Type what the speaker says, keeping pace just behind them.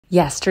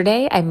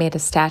Yesterday, I made a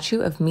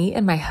statue of me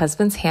and my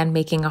husband's hand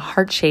making a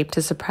heart shape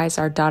to surprise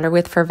our daughter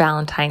with for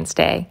Valentine's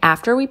Day.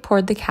 After we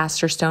poured the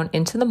caster stone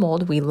into the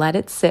mold, we let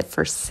it sit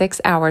for 6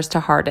 hours to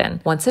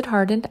harden. Once it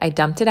hardened, I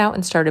dumped it out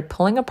and started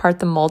pulling apart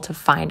the mold to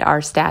find our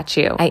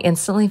statue. I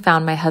instantly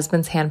found my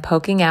husband's hand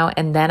poking out,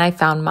 and then I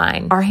found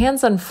mine. Our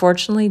hands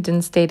unfortunately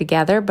didn't stay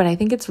together, but I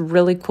think it's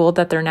really cool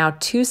that they're now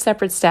two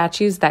separate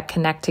statues that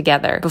connect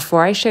together.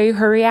 Before I show you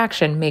her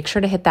reaction, make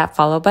sure to hit that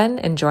follow button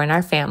and join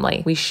our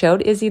family. We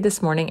showed Izzy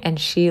this morning and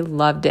she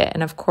loved it.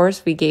 And of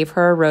course, we gave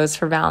her a rose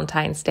for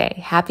Valentine's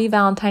Day. Happy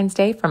Valentine's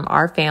Day from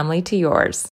our family to yours.